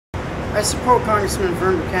I support Congressman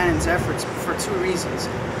Vern Buchanan's efforts for two reasons.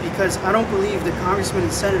 Because I don't believe that congressmen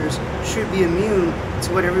and senators should be immune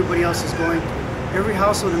to what everybody else is going through. Every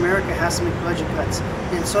household in America has to make budget cuts,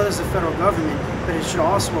 and so does the federal government, but it should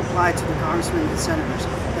also apply to the congressmen and senators.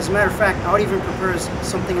 As a matter of fact, I would even propose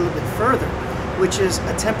something a little bit further, which is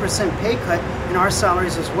a 10% pay cut in our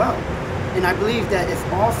salaries as well. And I believe that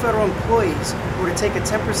if all federal employees were to take a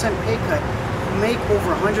 10% pay cut, make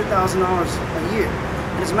over $100,000 a year.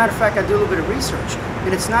 And as a matter of fact, I do a little bit of research,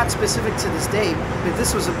 and it's not specific to this day, but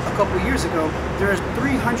this was a couple years ago. There are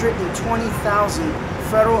 320,000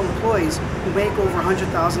 federal employees who make over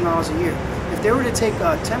 $100,000 a year. If they were to take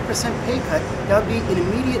a 10% pay cut, that would be an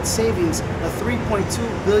immediate savings of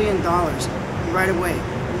 $3.2 billion right away.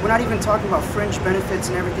 We're not even talking about fringe benefits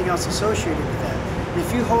and everything else associated with that. And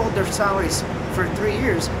if you hold their salaries for 3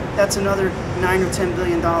 years, that's another $9 or $10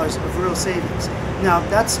 billion of real savings. Now,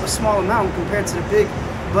 that's a small amount compared to the big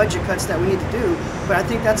budget cuts that we need to do, but I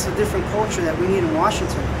think that's a different culture that we need in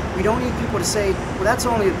Washington. We don't need people to say, well, that's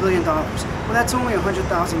only $1 billion. Well, that's only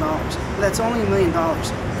 $100,000. Well, that's only $1 million.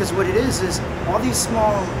 Because what it is all these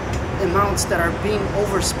small amounts that are being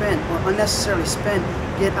overspent or unnecessarily spent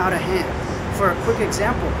get out of hand. For a quick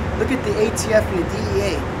example, look at the ATF and the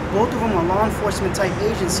DEA. Both of them are law enforcement type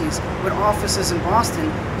agencies with offices in Boston,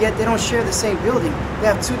 yet they don't share the same building. They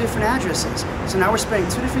have two different addresses. So now we're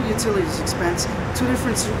spending two different utilities expense, two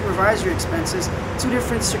different supervisory expenses, two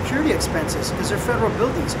different security expenses, because they're federal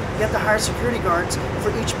buildings. You have to hire security guards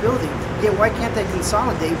for each building. Yet why can't they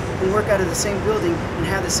consolidate and work out of the same building and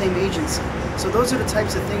have the same agency? So those are the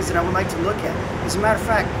types of things that I would like to look at. As a matter of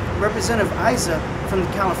fact, Representative Isa from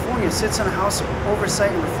California sits on a House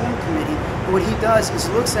Oversight and Reform Committee, and what he does is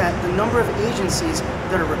looks at the number of agencies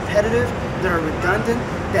that are repetitive, that are redundant,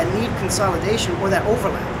 that need consolidation, or that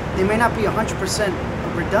overlap. They may not be 100%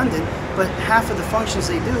 redundant, but half of the functions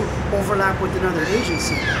they do overlap with another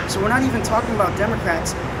agency. So we're not even talking about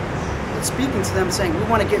Democrats speaking to them saying we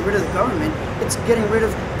want to get rid of the government. It's getting rid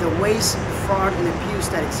of the waste, fraud, and abuse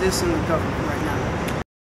that exists in the government right now.